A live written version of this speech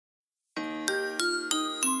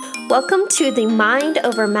Welcome to the Mind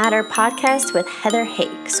Over Matter podcast with Heather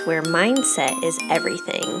Hakes, where mindset is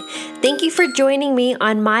everything. Thank you for joining me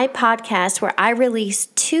on my podcast where I release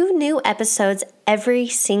 2 new episodes every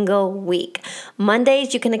single week.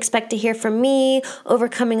 Mondays, you can expect to hear from me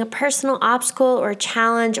overcoming a personal obstacle or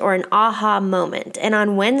challenge or an aha moment. And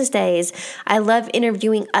on Wednesdays, I love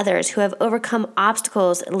interviewing others who have overcome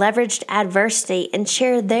obstacles, leveraged adversity, and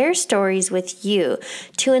share their stories with you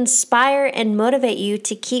to inspire and motivate you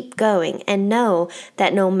to keep going and know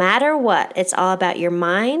that no matter what, it's all about your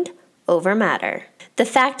mind over matter. The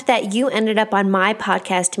fact that you ended up on my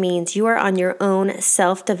podcast means you are on your own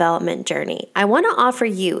self-development journey. I want to offer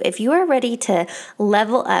you, if you are ready to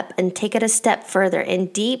level up and take it a step further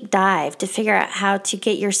and deep dive to figure out how to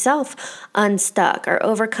get yourself unstuck or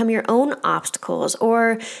overcome your own obstacles,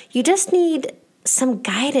 or you just need some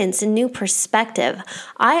guidance and new perspective,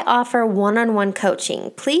 I offer one-on-one coaching.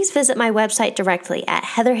 Please visit my website directly at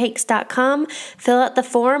heatherhakes.com, fill out the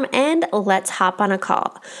form, and let's hop on a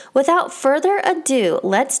call. Without further ado,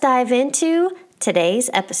 let's dive into today's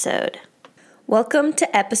episode. Welcome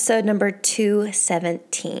to episode number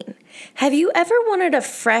 217. Have you ever wanted a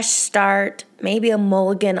fresh start, maybe a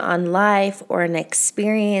mulligan on life or an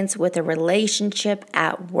experience with a relationship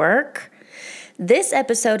at work? This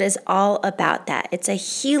episode is all about that. It's a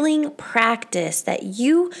healing practice that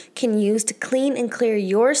you can use to clean and clear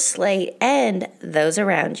your slate and those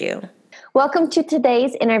around you. Welcome to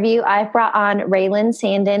today's interview. I've brought on Raylan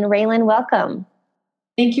Sandin. Raylan, welcome.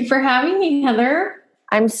 Thank you for having me, Heather.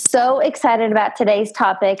 I'm so excited about today's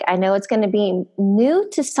topic. I know it's going to be new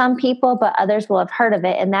to some people, but others will have heard of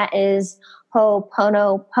it, and that is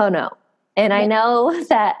Ho'oponopono. And I know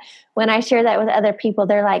that when I share that with other people,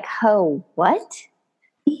 they're like, "Ho, what?"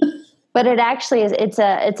 But it actually is. It's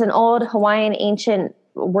an old Hawaiian ancient.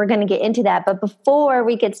 We're going to get into that. But before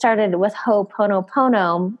we get started with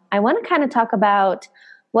Ho'oponopono, I want to kind of talk about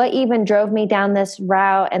what even drove me down this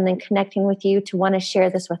route, and then connecting with you to want to share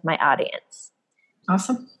this with my audience.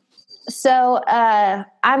 Awesome. So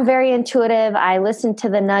I'm very intuitive. I listen to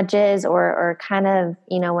the nudges, or kind of,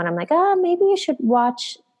 when I'm like, maybe you should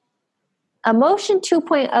watch Emotion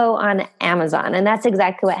 2.0 on Amazon. And that's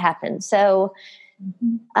exactly what happened. So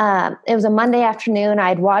it was a Monday afternoon.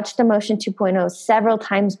 I'd watched Emotion 2.0 several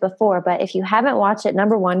times before, but if you haven't watched it,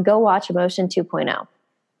 number 1, go watch Emotion 2.0.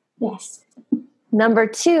 Yes. Number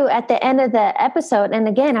 2, at the end of the episode, and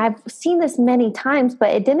again, I've seen this many times, but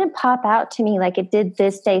it didn't pop out to me like it did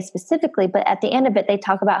this day specifically. But at the end of it, they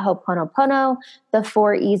talk about Ho'oponopono, the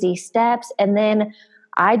 4 easy steps, and then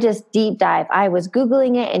I just deep dive. I was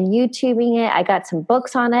Googling it and YouTubing it. I got some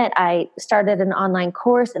books on it. I started an online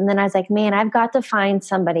course. And then I was like, man, I've got to find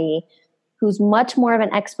somebody who's much more of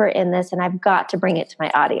an expert in this, and I've got to bring it to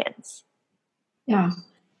my audience. Yeah.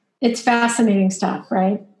 It's fascinating stuff,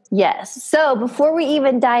 right? Yes. So before we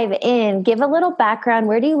even dive in, give a little background.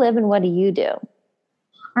 Where do you live and what do you do?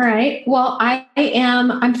 All right. Well,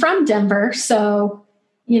 I'm from Denver. So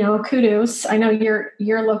kudos. I know you're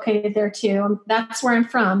located there too. That's where I'm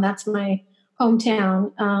from. That's my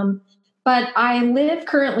hometown. But I live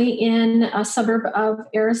currently in a suburb of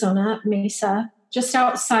Arizona, Mesa, just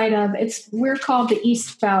outside of, we're called the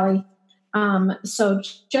East Valley. So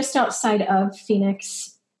just outside of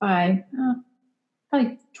Phoenix by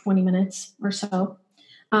probably 20 minutes or so.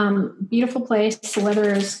 Beautiful place. The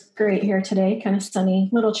weather is great here today, kind of sunny,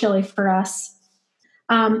 a little chilly for us.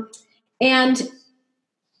 And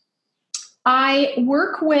I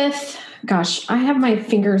work with, I have my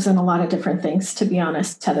fingers in a lot of different things, to be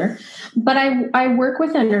honest, Heather. But I work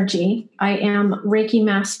with energy. I am Reiki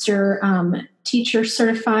Master teacher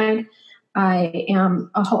certified. I am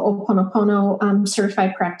a Ho'oponopono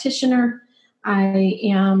certified practitioner. I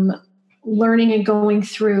am learning and going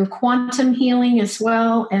through quantum healing as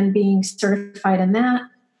well and being certified in that.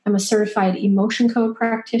 I'm a certified emotion code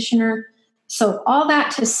practitioner. So all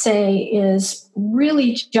that to say is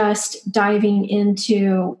really just diving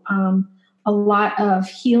into a lot of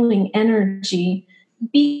healing energy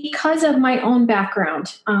because of my own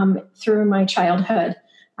background through my childhood.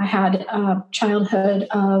 I had a childhood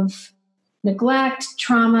of neglect,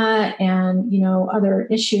 trauma, and other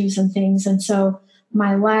issues and things. And so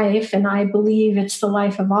my life, and I believe it's the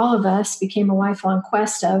life of all of us, became a lifelong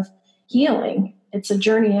quest of healing. It's a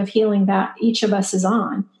journey of healing that each of us is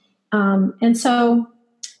on. And so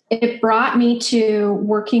it brought me to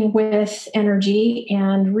working with energy,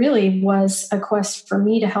 and really was a quest for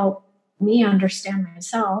me to help me understand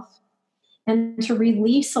myself and to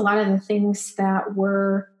release a lot of the things that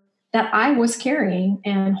I was carrying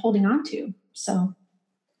and holding on to. So.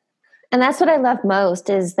 And that's what I love most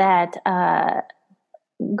is that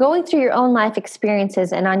going through your own life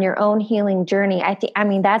experiences and on your own healing journey, I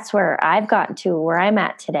mean, that's where I've gotten to where I'm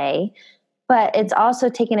at today. But it's also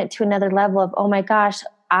taken it to another level of, oh my gosh,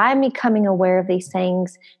 I'm becoming aware of these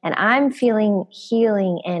things and I'm feeling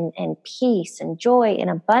healing and peace and joy and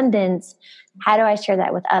abundance. How do I share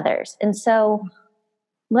that with others? And so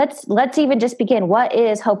let's even just begin. What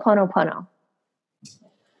is Ho'oponopono?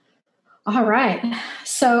 All right.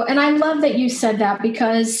 So, and I love that you said that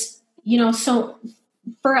because, so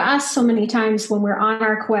for us, so many times when we're on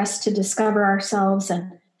our quest to discover ourselves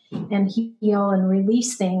and heal and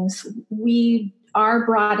release things, we are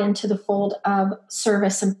brought into the fold of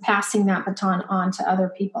service and passing that baton on to other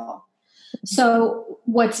people. So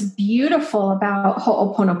what's beautiful about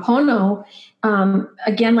Ho'oponopono,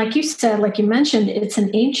 again, like you said, like you mentioned, it's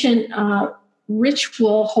an ancient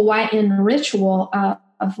ritual, Hawaiian ritual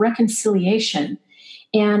of reconciliation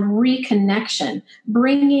and reconnection,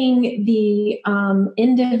 bringing the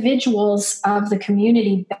individuals of the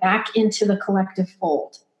community back into the collective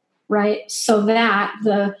fold, right? So that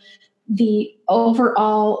the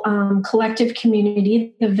overall collective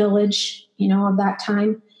community, the village, of that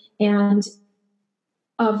time and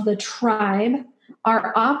of the tribe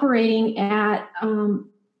are operating at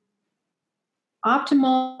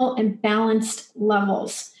optimal and balanced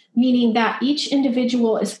levels, meaning that each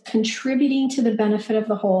individual is contributing to the benefit of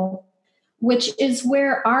the whole, which is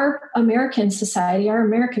where our American society, our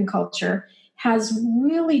American culture has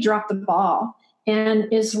really dropped the ball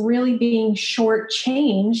and is really being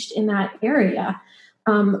shortchanged in that area.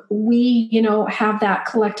 We, have that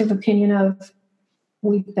collective opinion of,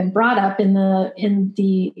 we've been brought up in the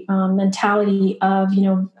mentality of,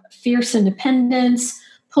 fierce independence,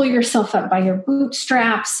 pull yourself up by your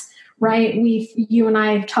bootstraps, right? You and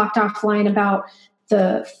I have talked offline about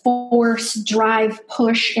the force, drive,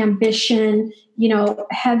 push, ambition,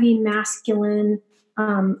 heavy masculine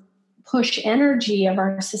push energy of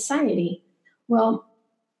our society. Well,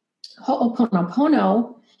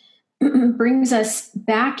 Ho'oponopono brings us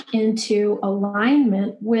back into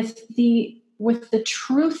alignment with the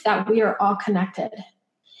truth that we are all connected.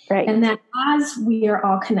 Right. And that as we are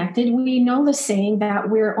all connected, we know the saying that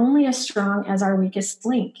we're only as strong as our weakest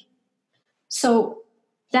link. So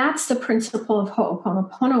that's the principle of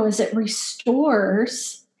Ho'oponopono, is it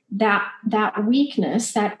restores that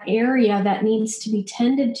weakness, that area that needs to be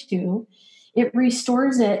tended to. It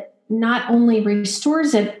restores it, not only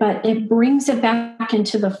restores it, but it brings it back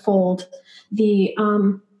into the fold, the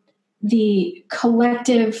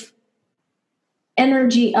collective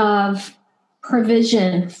energy of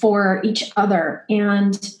provision for each other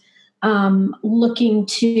and looking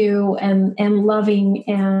to and loving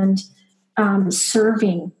and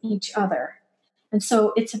serving each other. And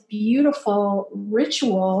so it's a beautiful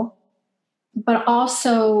ritual, but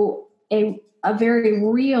also a very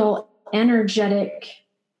real energetic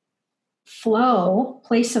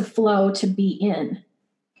place of flow to be in.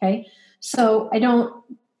 Okay. So I don't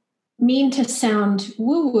mean to sound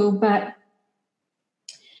woo-woo, but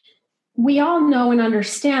we all know and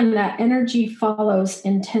understand that energy follows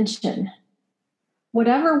intention.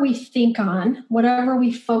 Whatever we think on, whatever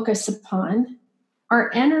we focus upon, our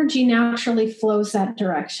energy naturally flows that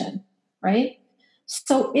direction, right?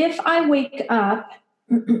 So if I wake up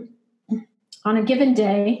on a given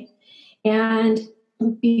day and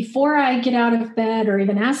before I get out of bed, or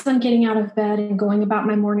even as I'm getting out of bed and going about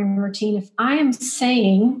my morning routine, if I am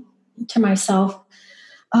saying to myself,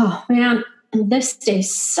 oh man, this day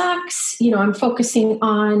sucks, I'm focusing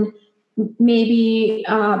on maybe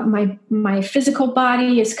my physical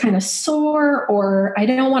body is kind of sore, or I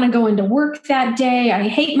don't want to go into work that day. I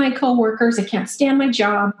hate my coworkers. I can't stand my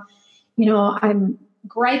job. I'm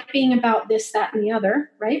griping about this, that, and the other,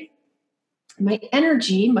 right? My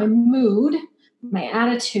energy, my mood, my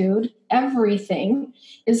attitude, everything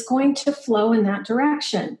is going to flow in that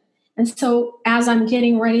direction. And so as I'm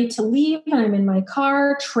getting ready to leave and I'm in my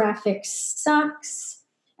car, traffic sucks.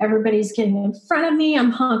 Everybody's getting in front of me. I'm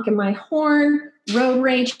honking my horn. Road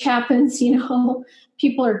rage happens.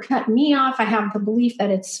 People are cutting me off. I have the belief that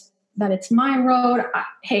it's my road.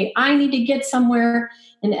 Hey, I need to get somewhere.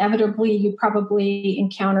 Inevitably, you probably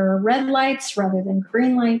encounter red lights rather than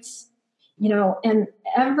green lights. And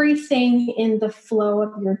everything in the flow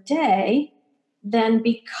of your day then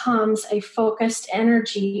becomes a focused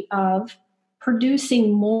energy of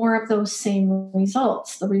producing more of those same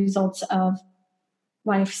results, the results of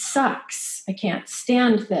life sucks. I can't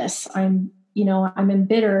stand this. I'm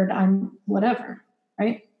embittered. I'm whatever,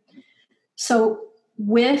 right? So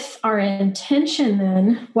with our intention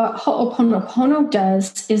then, what Ho'oponopono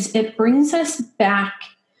does is it brings us back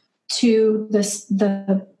to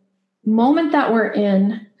the moment that we're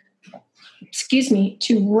in,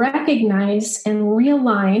 to recognize and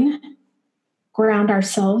realign, ground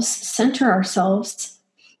ourselves, center ourselves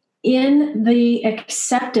in the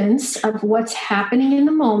acceptance of what's happening in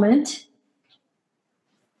the moment,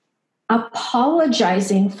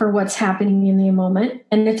 apologizing for what's happening in the moment.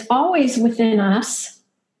 And it's always within us,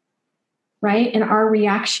 right? And our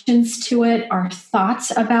reactions to it, our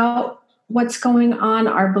thoughts about what's going on,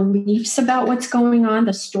 our beliefs about what's going on,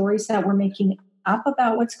 the stories that we're making up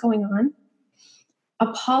about what's going on.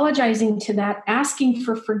 Apologizing to that, asking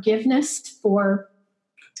for forgiveness for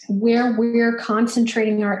where we're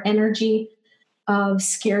concentrating our energy of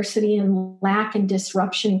scarcity and lack and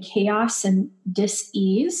disruption, chaos and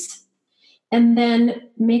dis-ease, and then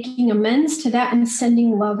making amends to that and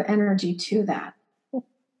sending love energy to that.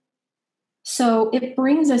 So it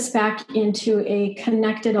brings us back into a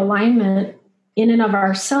connected alignment in and of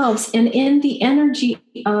ourselves, and in the energy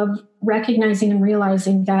of recognizing and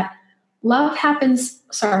realizing that life happens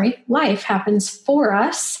for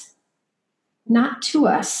us, not to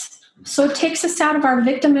us. So it takes us out of our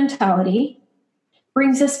victim mentality,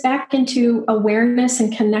 brings us back into awareness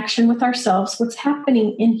and connection with ourselves, what's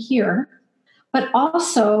happening in here. But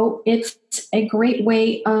also it's a great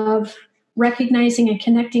way of recognizing and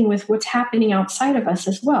connecting with what's happening outside of us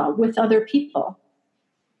as well, with other people,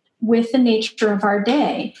 with the nature of our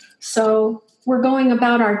day. So we're going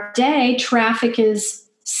about our day, traffic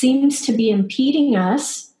seems to be impeding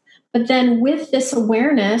us. But then with this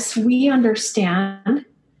awareness, we understand,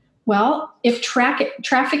 well, if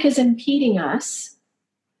traffic is impeding us,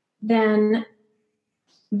 then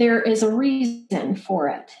there is a reason for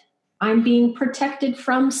it. I'm being protected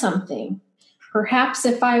from something. Perhaps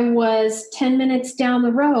if I was 10 minutes down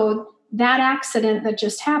the road, that accident that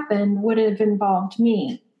just happened would have involved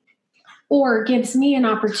me. Or gives me an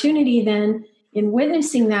opportunity then in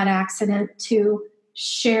witnessing that accident to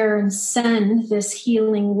share and send this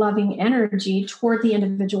healing, loving energy toward the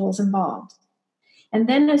individuals involved. And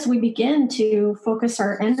then as we begin to focus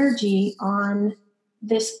our energy on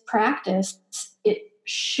this practice, it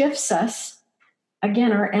shifts us.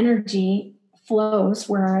 Again, our energy flows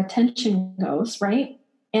where our attention goes, right?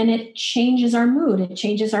 And it changes our mood. It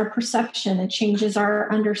changes our perception. It changes our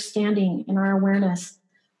understanding and our awareness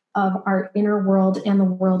of our inner world and the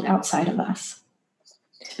world outside of us.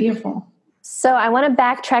 It's beautiful. So I want to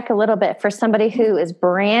backtrack a little bit for somebody who is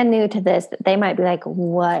brand new to this, that they might be like,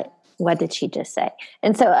 what did she just say?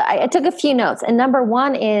 And so I took a few notes. And number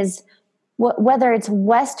one is whether it's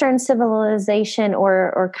Western civilization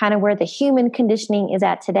or kind of where the human conditioning is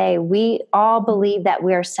at today, we all believe that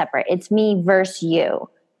we are separate. It's me versus you.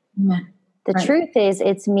 Yeah. The Right. truth is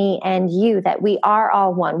it's me and you, that we are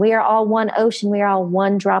all one. We are all one ocean. We are all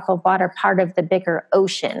one drop of water, part of the bigger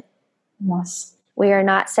ocean. Yes. We are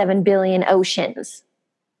not 7 billion oceans.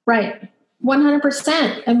 Right.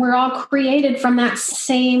 100%. And we're all created from that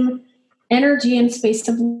same energy and space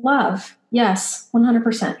of love. Yes,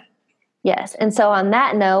 100%. Yes. And so on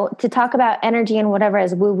that note, to talk about energy and whatever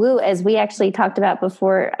as woo-woo, as we actually talked about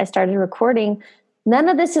before I started recording, none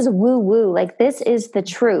of this is woo-woo. Like, this is the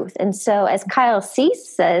truth. And so as Kyle Cease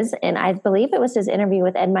says, and I believe it was his interview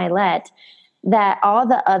with Ed Milet, that all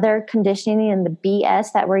the other conditioning and the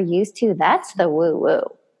BS that we're used to, that's the woo-woo.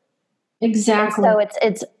 Exactly. And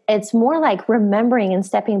so it's more like remembering and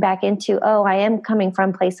stepping back into, oh, I am coming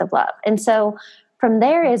from a place of love. And so from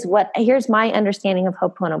there is here's my understanding of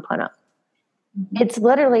Ho'oponopono. Mm-hmm. It's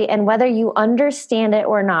literally, and whether you understand it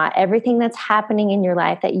or not, everything that's happening in your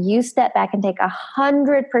life, that you step back and take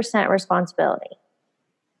 100% responsibility.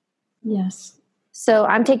 Yes. So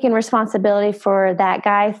I'm taking responsibility for that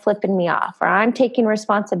guy flipping me off, or I'm taking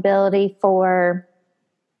responsibility for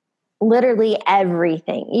literally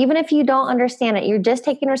everything. Even if you don't understand it, you're just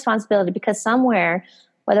taking responsibility because somewhere,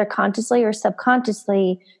 whether consciously or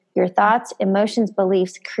subconsciously, your thoughts, emotions,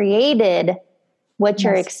 beliefs created what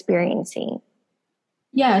you're experiencing.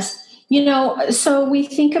 Yes. So we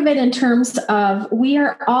think of it in terms of we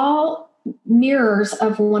are all mirrors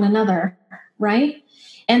of one another, right?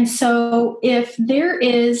 And so if there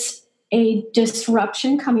is a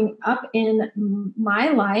disruption coming up in my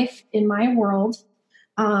life, in my world,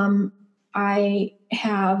 I'll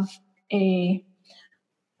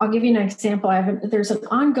give you an example. There's an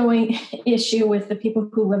ongoing issue with the people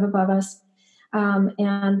who live above us,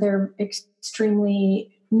 and they're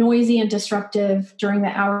extremely noisy and disruptive during the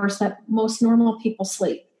hours that most normal people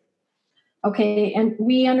sleep. Okay, and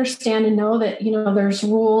we understand and know that, there's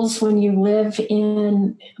rules when you live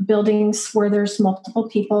in buildings where there's multiple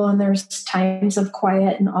people and there's times of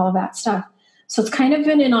quiet and all of that stuff. So it's kind of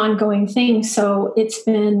been an ongoing thing. So it's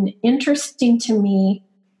been interesting to me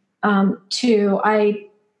I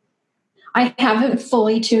haven't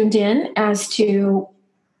fully tuned in as to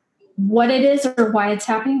what it is or why it's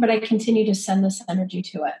happening, but I continue to send this energy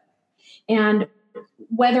to it. And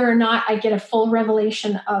whether or not I get a full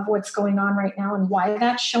revelation of what's going on right now and why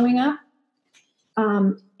that's showing up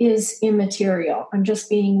is immaterial. I'm just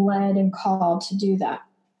being led and called to do that.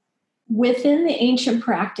 Within the ancient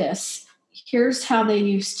practice, here's how they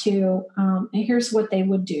used to, here's what they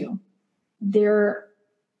would do. There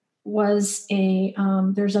was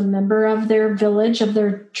there's a member of their village, of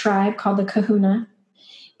their tribe, called the kahuna.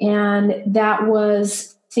 And that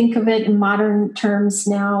was, think of it in modern terms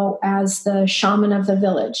now as the shaman of the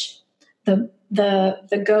village. The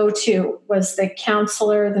go-to was the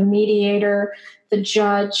counselor, the mediator, the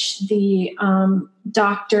judge, the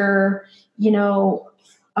doctor,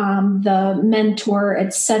 the mentor,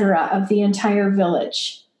 etc., of the entire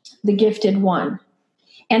village, the gifted one.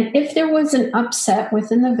 And if there was an upset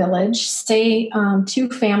within the village, say two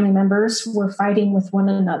family members were fighting with one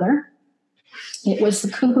another, it was the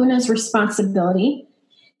kahuna's responsibility,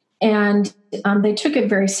 and they took it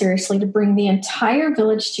very seriously, to bring the entire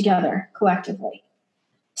village together collectively.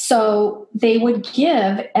 So they would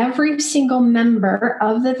give every single member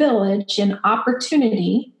of the village an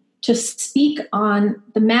opportunity to speak on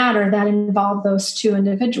the matter that involved those two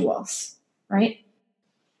individuals, right?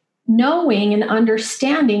 Knowing and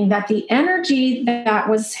understanding that the energy that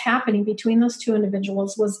was happening between those two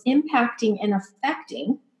individuals was impacting and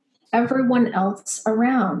affecting everyone else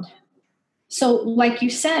around. So, like you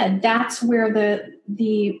said, that's where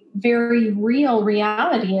the very real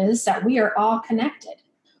reality is, that we are all connected.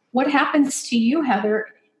 What happens to you, Heather,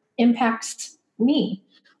 impacts me.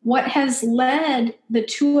 What has led the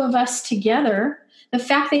two of us together, the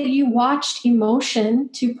fact that you watched Emotion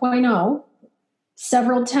 2.0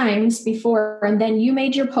 several times before, and then you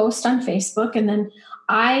made your post on Facebook, and then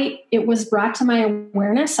it was brought to my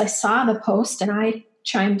awareness. I saw the post and I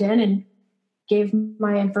chimed in and gave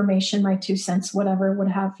my information, my 2 cents, whatever, what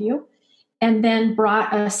have you, and then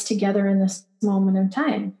brought us together in this moment in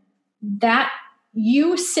time. That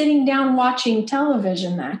you sitting down watching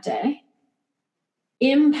television that day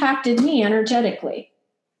impacted me energetically.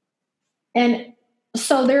 And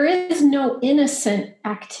so there is no innocent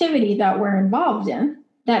activity that we're involved in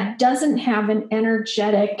that doesn't have an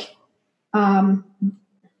energetic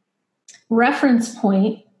reference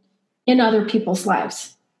point in other people's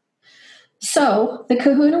lives. So the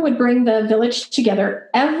kahuna would bring the village together.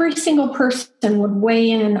 Every single person would weigh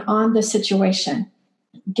in on the situation,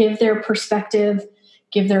 give their perspective,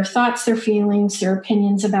 give their thoughts, their feelings, their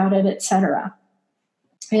opinions about it, etc.,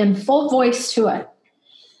 and full voice to it.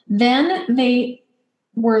 Then they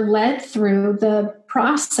were led through the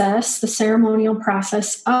process, the ceremonial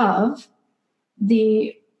process of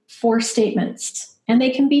the 4 statements. And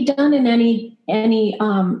they can be done in any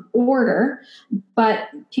order, but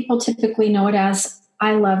people typically know it as,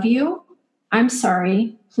 I love you, I'm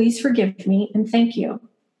sorry, please forgive me, and thank you.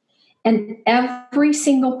 And every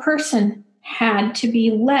single person had to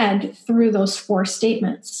be led through those 4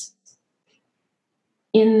 statements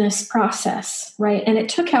in this process, right? And it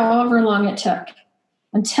took however long it took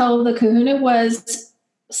until the kahuna was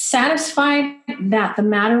satisfied that the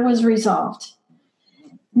matter was resolved.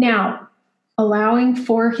 Now, allowing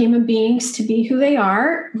for human beings to be who they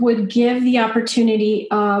are would give the opportunity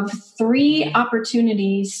of 3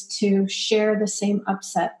 opportunities to share the same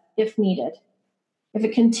upset if needed. If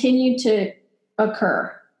it continued to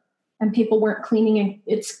occur and people weren't cleaning,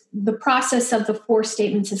 it's the process of the 4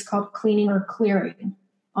 statements is called cleaning or clearing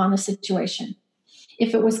on the situation.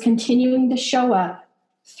 If it was continuing to show up,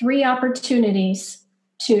 3 opportunities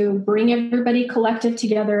to bring everybody collective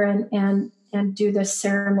together and do this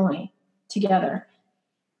ceremony together.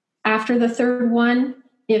 After the 3rd one,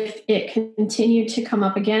 if it continued to come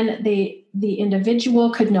up again, the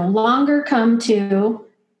individual could no longer come to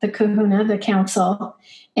the kahuna, the council,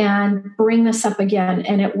 and bring this up again.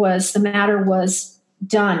 And the matter was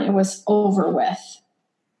done. It was over with.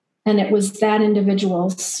 And it was that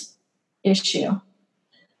individual's issue.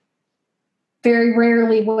 Very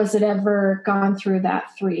rarely was it ever gone through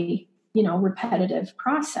that 3, repetitive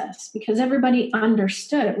process, because everybody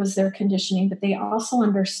understood it was their conditioning, but they also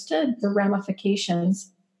understood the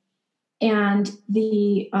ramifications and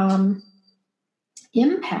the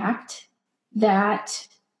impact that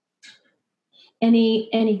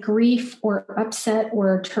any grief or upset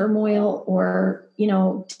or turmoil or,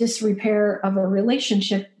 disrepair of a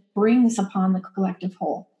relationship brings upon the collective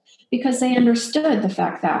whole, because they understood the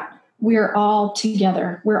fact that we're all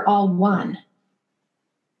together. We're all one.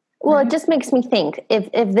 Well, it just makes me think,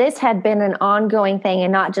 if this had been an ongoing thing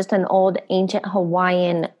and not just an old ancient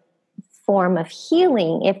Hawaiian form of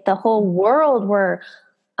healing. If the whole world were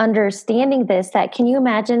understanding this, that can you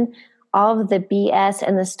imagine all of the BS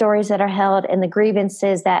and the stories that are held and the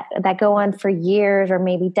grievances that go on for years or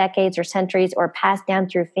maybe decades or centuries or passed down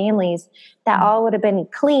through families, that all would have been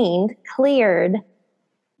cleared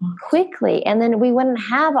quickly. And then we wouldn't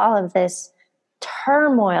have all of this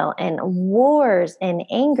turmoil and wars and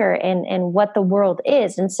anger and what the world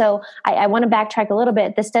is. And so I want to backtrack a little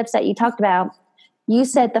bit. The steps that you talked about, you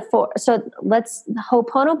said the four. So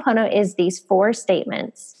Ho'oponopono is these 4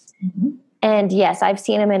 statements. Mm-hmm. And yes, I've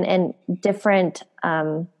seen them in different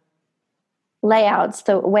layouts.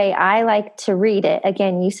 The way I like to read it,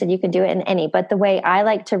 again, you said you can do it in any, but the way I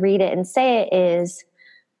like to read it and say it is,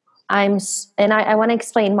 I want to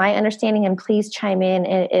explain my understanding, and please chime in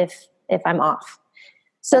if I'm off.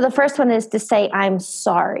 So the first one is to say, I'm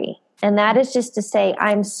sorry. And that is just to say,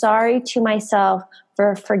 I'm sorry to myself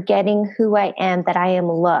for forgetting who I am, that I am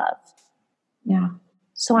love. Yeah.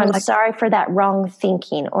 So I'm sorry for that wrong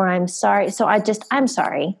thinking, or I'm sorry. So I'm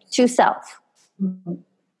sorry to self. Mm-hmm.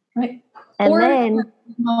 Right. And or then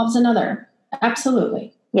involves another.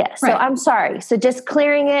 Absolutely. Yes. Right. So I'm sorry. So just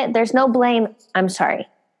clearing it. There's no blame. I'm sorry.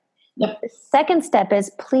 Yep. The second step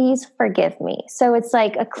is please forgive me. So it's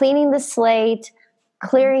like a cleaning the slate,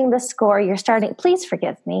 clearing the score. You're starting, please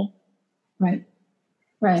forgive me. Right.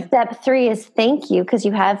 Right. Step 3 is thank you, because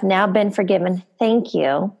you have now been forgiven. Thank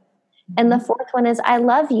you. And the 4th one is I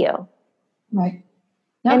love you. Right.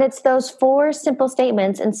 Yep. And it's those 4 simple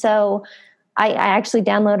statements. And so I actually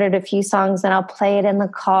downloaded a few songs, and I'll play it in the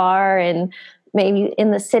car and maybe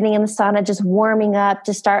sitting in the sauna, just warming up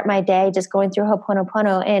to start my day, just going through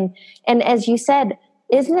Ho'oponopono. And as you said,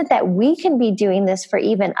 isn't it that we can be doing this for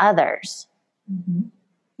even others? Mm-hmm.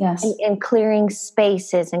 Yes. And clearing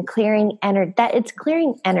spaces and clearing energy. That it's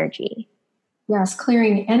clearing energy. Yes,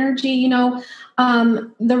 clearing energy.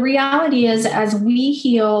 The reality is, as we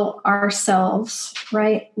heal ourselves,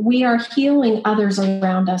 right, we are healing others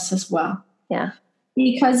around us as well. Yeah.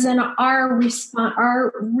 Because then our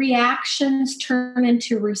reactions turn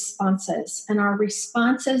into responses, and our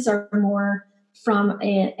responses are more from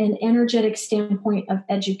an energetic standpoint of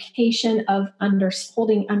education, of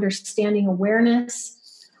understanding awareness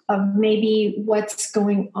of maybe what's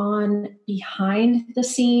going on behind the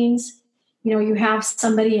scenes. You have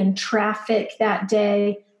somebody in traffic that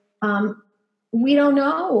day. We don't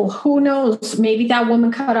know. Who knows? Maybe that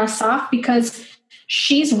woman cut us off because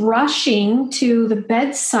she's rushing to the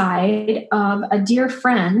bedside of a dear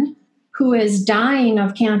friend who is dying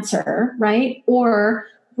of cancer, right? Or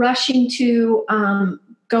rushing to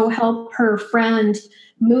go help her friend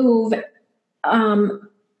move,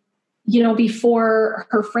 before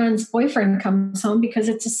her friend's boyfriend comes home because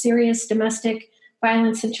it's a serious domestic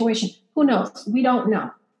violence situation. Who knows? We don't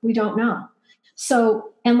know.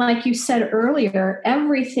 So, and like you said earlier,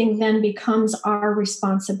 everything then becomes our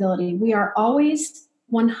responsibility. We are always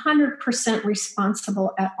 100%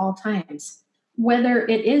 responsible at all times. Whether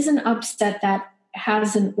it is an upset that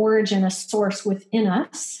has an origin, a source within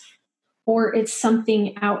us, or it's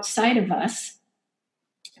something outside of us,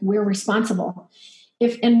 we're responsible.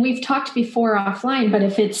 And we've talked before offline, but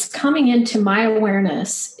if it's coming into my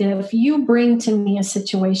awareness, if you bring to me a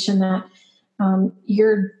situation that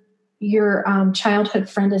your childhood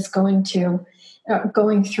friend is going through,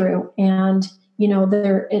 and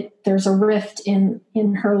there's a rift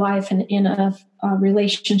in her life and in a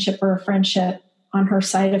relationship or a friendship on her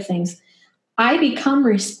side of things, I become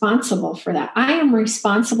responsible for that. I am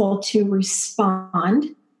responsible to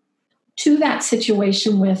respond to that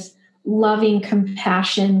situation with loving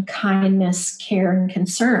compassion, kindness, care, and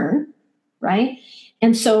concern, right?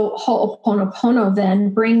 And so Ho'oponopono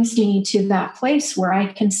then brings me to that place where I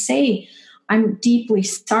can say, I'm deeply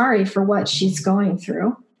sorry for what she's going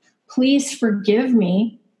through. Please forgive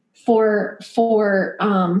me for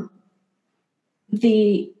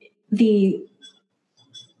the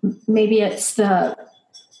maybe it's the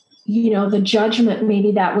judgment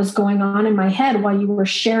maybe that was going on in my head while you were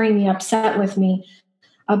sharing the upset with me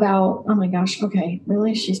about, oh my gosh, okay,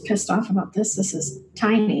 really? She's pissed off about this. This is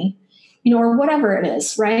tiny, or whatever it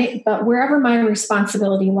is, right? But wherever my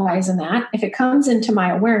responsibility lies in that, if it comes into my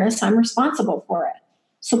awareness, I'm responsible for it.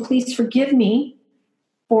 So please forgive me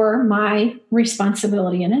for my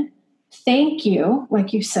responsibility in it. Thank you,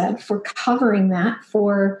 like you said, for covering that,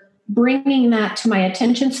 for bringing that to my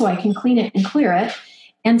attention so I can clean it and clear it,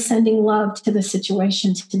 and sending love to the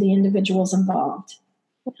situation, to the individuals involved,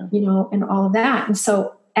 and all of that. And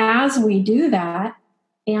so as we do that,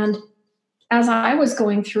 and as I was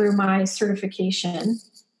going through my certification,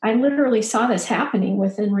 I literally saw this happening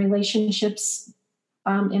within relationships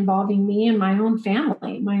involving me and my own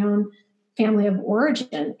family, my own family of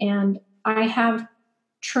origin, and I have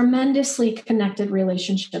tremendously connected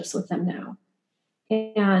relationships with them now.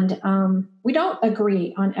 And we don't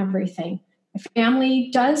agree on everything. My family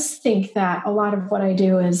does think that a lot of what I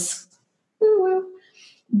do is woo-woo.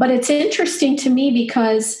 But it's interesting to me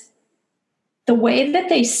because the way that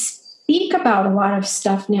they speak about a lot of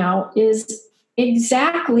stuff now is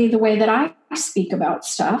exactly the way that I speak about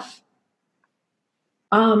stuff.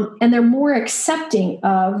 And they're more accepting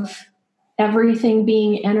of everything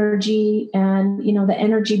being energy and, the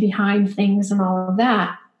energy behind things and all of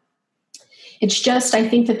that. It's just, I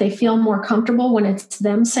think that they feel more comfortable when it's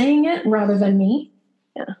them saying it rather than me.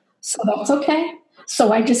 Yeah. So that's okay.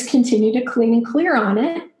 So I just continue to clean and clear on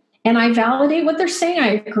it. And I validate what they're saying. I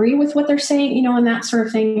agree with what they're saying, and that sort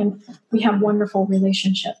of thing. And we have wonderful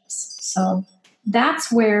relationships. So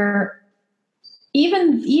that's where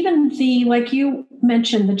even the, like you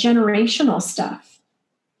mentioned, the generational stuff,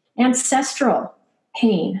 ancestral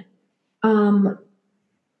pain,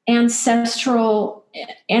 ancestral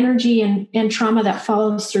energy and trauma that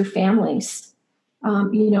follows through families.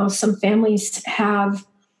 Some families have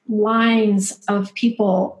lines of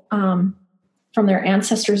people from their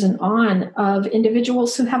ancestors and on of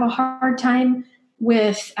individuals who have a hard time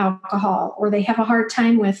with alcohol, or they have a hard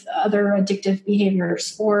time with other addictive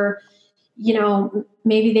behaviors, or,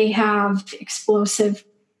 maybe they have explosive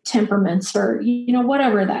temperaments, or,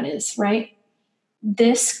 whatever that is, right?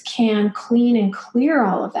 This can clean and clear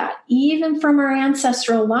all of that, even from our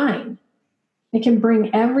ancestral line. It can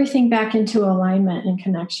bring everything back into alignment and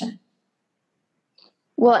connection.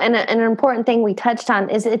 Well, and an important thing we touched on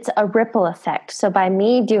is it's a ripple effect. So by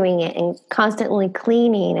me doing it and constantly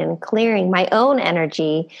cleaning and clearing my own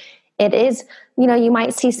energy, it is, you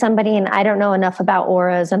might see somebody, and I don't know enough about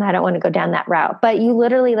auras and I don't want to go down that route, but you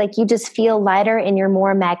literally, you just feel lighter and you're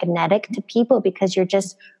more magnetic to people because you're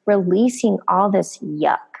just releasing all this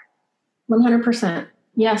yuck. 100%.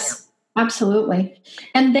 Yes, absolutely.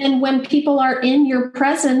 And then when people are in your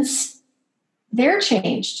presence, they're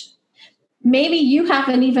changed. Maybe you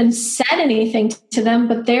haven't even said anything to them,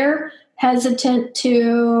 but they're hesitant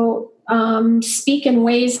to speak in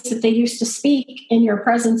ways that they used to speak in your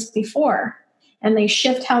presence before. And they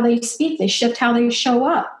shift how they speak. They shift how they show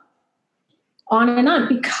up, on and on,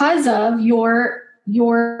 because of your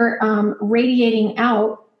radiating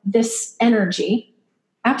out this energy.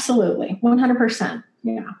 Absolutely. 100%.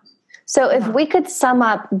 Yeah. So if we could sum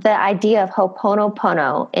up the idea of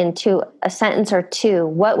Ho'oponopono into a sentence or two,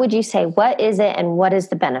 what would you say? What is it and what is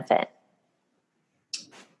the benefit?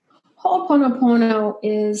 Ho'oponopono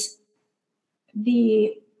is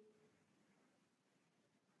the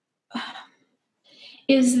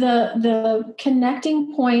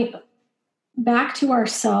connecting point back to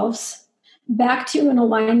ourselves, back to an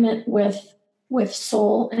alignment with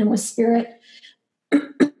soul and with spirit,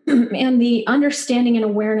 and the understanding and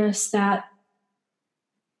awareness that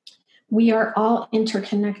we are all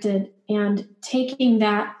interconnected, and taking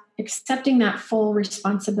that, accepting that full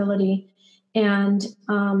responsibility, and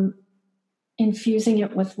infusing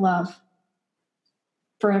it with love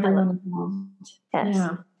for everyone involved. Yes.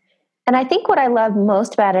 Yeah. And I think what I love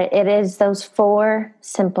most about it is those 4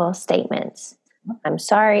 simple statements. I'm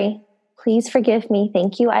sorry. Please forgive me.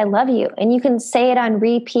 Thank you. I love you. And you can say it on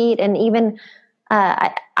repeat. And even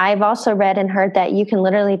I've also read and heard that you can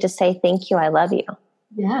literally just say, thank you. I love you.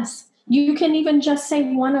 Yes. You can even just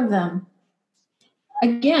say one of them.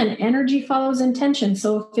 Again, energy follows intention.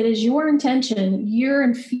 So if it is your intention, you're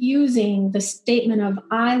infusing the statement of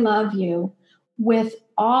I love you with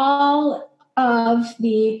all of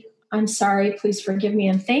the I'm sorry, please forgive me,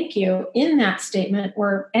 and thank you in that statement,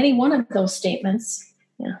 or any one of those statements.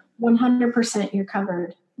 Yeah. 100% you're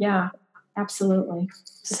covered. Yeah, absolutely.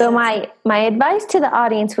 So my advice to the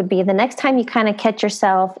audience would be, the next time you kind of catch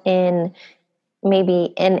yourself in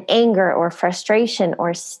maybe in anger or frustration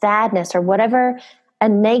or sadness or whatever, a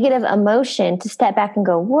negative emotion, to step back and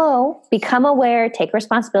go, whoa, become aware, take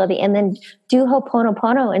responsibility, and then do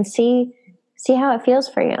Ho'oponopono and see how it feels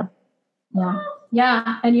for you. Yeah.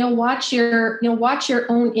 Yeah. And you'll watch your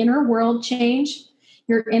own inner world change.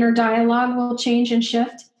 Your inner dialogue will change and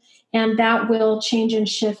shift, and that will change and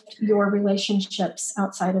shift your relationships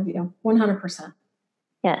outside of you. 100%.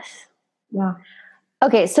 Yes. Yeah.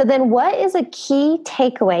 Okay. So then what is a key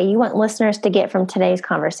takeaway you want listeners to get from today's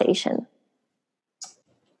conversation?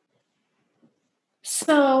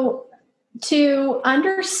 So to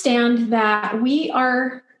understand that we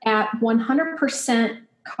are at 100%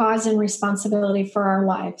 cause and responsibility for our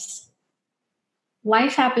lives.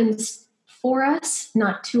 Life happens for us,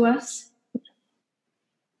 not to us.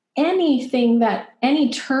 Any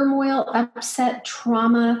turmoil, upset,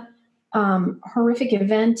 trauma, horrific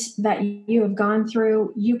event that you have gone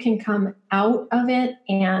through, you can come out of it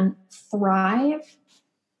and thrive.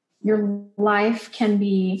 Your life can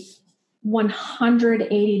be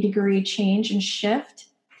 180-degree change and shift.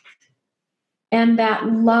 And that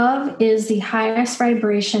love is the highest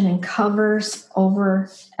vibration and covers over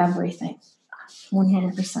everything.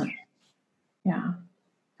 100%. Yeah.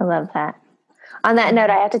 I love that. On that note,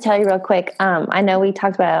 I have to tell you real quick. I know we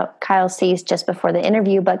talked about Kyle Cease just before the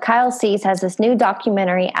interview, but Kyle Cease has this new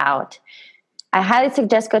documentary out. I highly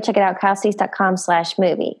suggest go check it out,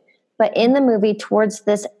 kylecease.com/movie. But in the movie, towards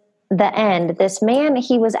the end, this man,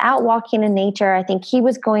 he was out walking in nature. I think he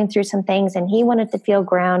was going through some things and he wanted to feel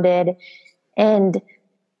grounded. And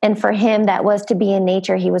for him, that was to be in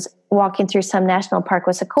nature. He was walking through some national park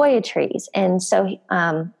with sequoia trees. And so,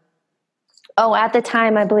 at the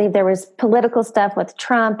time, I believe there was political stuff with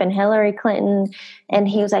Trump and Hillary Clinton. And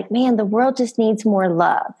he was like, man, the world just needs more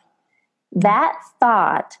love. That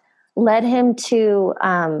thought led him to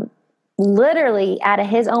literally out of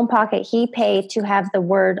his own pocket, he paid to have the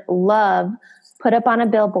word love put up on a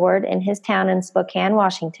billboard in his town in Spokane,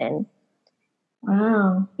 Washington.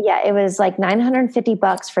 Wow. Yeah, it was like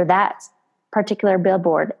 $950 for that particular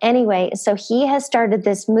billboard. Anyway, so he has started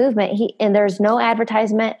this movement. And there's no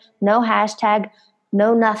advertisement, no hashtag,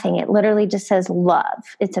 no nothing. It literally just says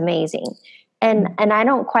love. It's amazing. And I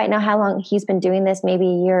don't quite know how long he's been doing this, maybe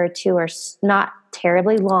a year or two, or not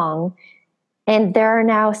terribly long. And there are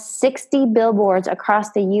now 60 billboards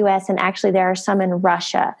across the U.S. and actually there are some in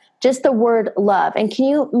Russia. Just the word love. And can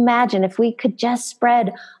you imagine if we could just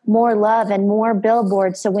spread more love and more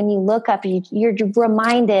billboards so when you look up, you're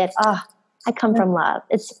reminded, I come from love.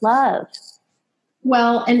 It's love.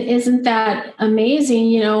 Well, and isn't that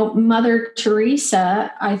amazing? Mother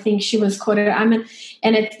Teresa, I think she was quoted.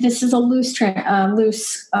 This is a loose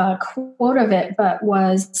quote of it, but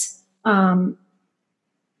was,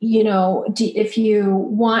 if you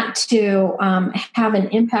want to have an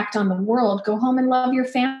impact on the world, go home and love your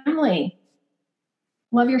family,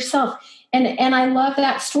 love yourself. And I love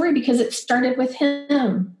that story because it started with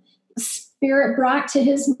him. Spirit brought to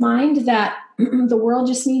his mind that the world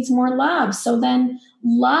just needs more love. So then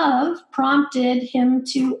love prompted him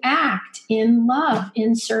to act in love,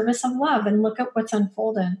 in service of love. And look at what's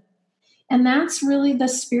unfolded. And that's really the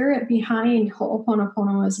spirit behind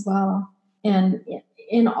Ho'oponopono as well. And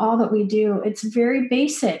in all that we do, it's very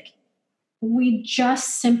basic. We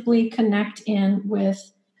just simply connect in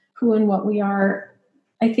with who and what we are.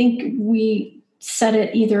 I think we said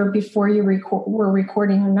it either before were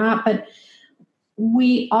recording or not, but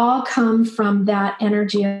we all come from that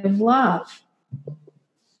energy of love.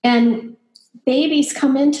 And babies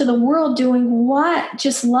come into the world doing what?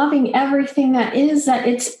 Just loving everything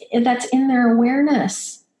that's in their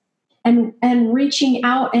awareness. And reaching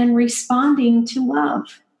out and responding to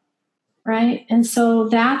love, right? And so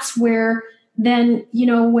that's where then,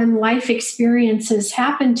 when life experiences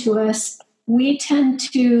happen to us, we tend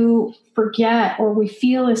to forget or we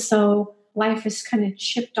feel as though life has kind of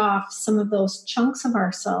chipped off some of those chunks of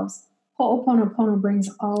ourselves. Ho'oponopono brings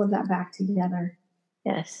all of that back together.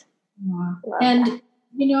 Yes. Wow. And,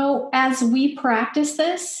 as we practice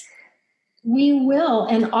this, we will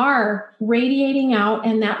and are radiating out,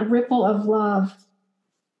 and that ripple of love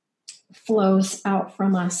flows out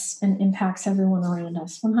from us and impacts everyone around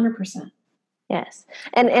us 100%. Yes.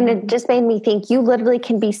 And it just made me think you literally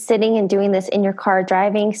can be sitting and doing this in your car,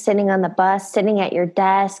 driving, sitting on the bus, sitting at your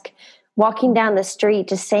desk, walking down the street,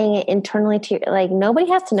 just saying it internally to nobody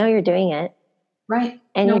has to know you're doing it. Right.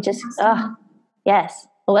 And you just, yes.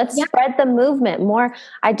 Let's spread the movement more.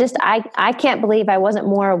 I can't believe I wasn't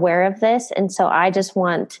more aware of this. And so I just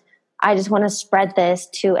want to spread this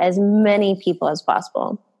to as many people as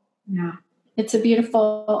possible. Yeah. It's a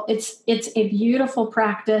beautiful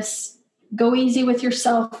practice. Go easy with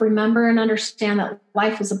yourself. Remember and understand that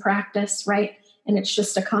life is a practice, right? And it's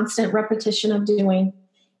just a constant repetition of doing.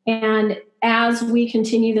 And as we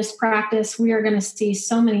continue this practice, we are going to see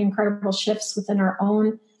so many incredible shifts within our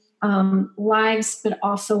own lives, but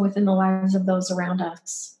also within the lives of those around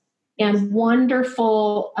us. And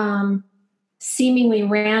wonderful, seemingly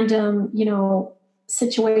random,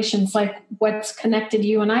 situations like what's connected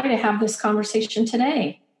you and I to have this conversation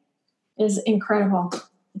today is incredible.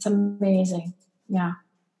 It's amazing. Yeah.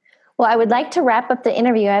 Well, I would like to wrap up the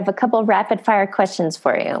interview. I have a couple of rapid fire questions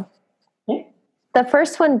for you. Okay. The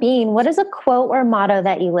first one being, what is a quote or motto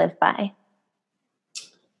that you live by?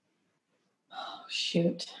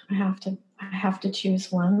 Shoot, I have to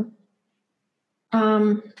choose one.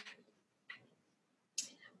 One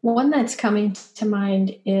that's coming to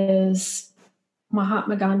mind is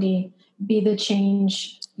Mahatma Gandhi, be the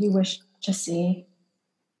change you wish to see.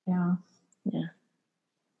 Yeah. Yeah.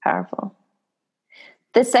 Powerful.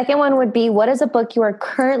 The second one would be, what is a book you are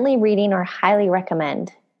currently reading or highly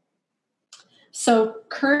recommend? So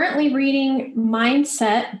currently reading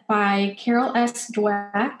Mindset by Carol S.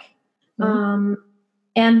 Dweck.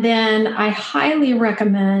 And then I highly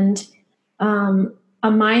recommend A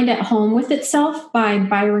Mind at Home with Itself by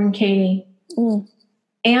Byron Katie.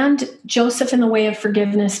 And Joseph in the Way of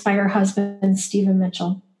Forgiveness by her husband, Stephen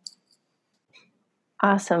Mitchell.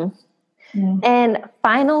 Awesome. Yeah. And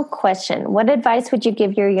final question, what advice would you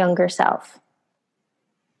give your younger self?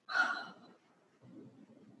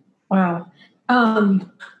 Wow.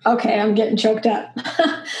 Okay, I'm getting choked up.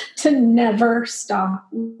 To never stop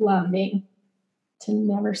loving. To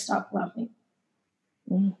never stop loving.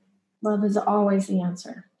 Love is always the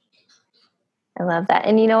answer. I love that.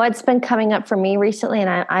 And you know what's been coming up for me recently,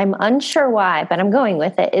 and I'm unsure why, but I'm going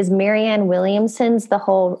with it, is Marianne Williamson's The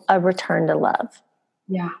Whole A Return to Love.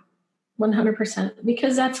 Yeah, 100%.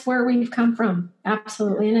 Because that's where we've come from.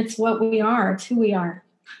 Absolutely. And it's what we are. It's who we are.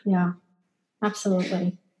 Yeah,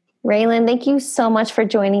 absolutely. Raylan, thank you so much for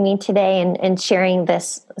joining me today and sharing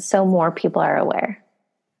this so more people are aware.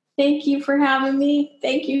 Thank you for having me.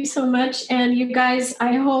 Thank you so much. And you guys,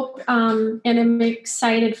 I hope, and I'm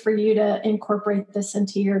excited for you to incorporate this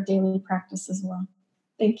into your daily practice as well.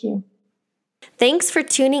 Thank you. Thanks for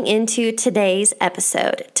tuning into today's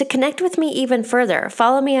episode. To connect with me even further,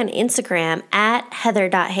 follow me on Instagram at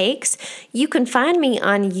heather.hakes. You can find me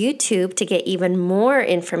on YouTube to get even more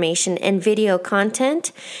information and video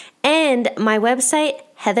content, and my website,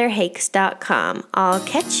 heatherhakes.com. I'll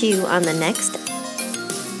catch you on the next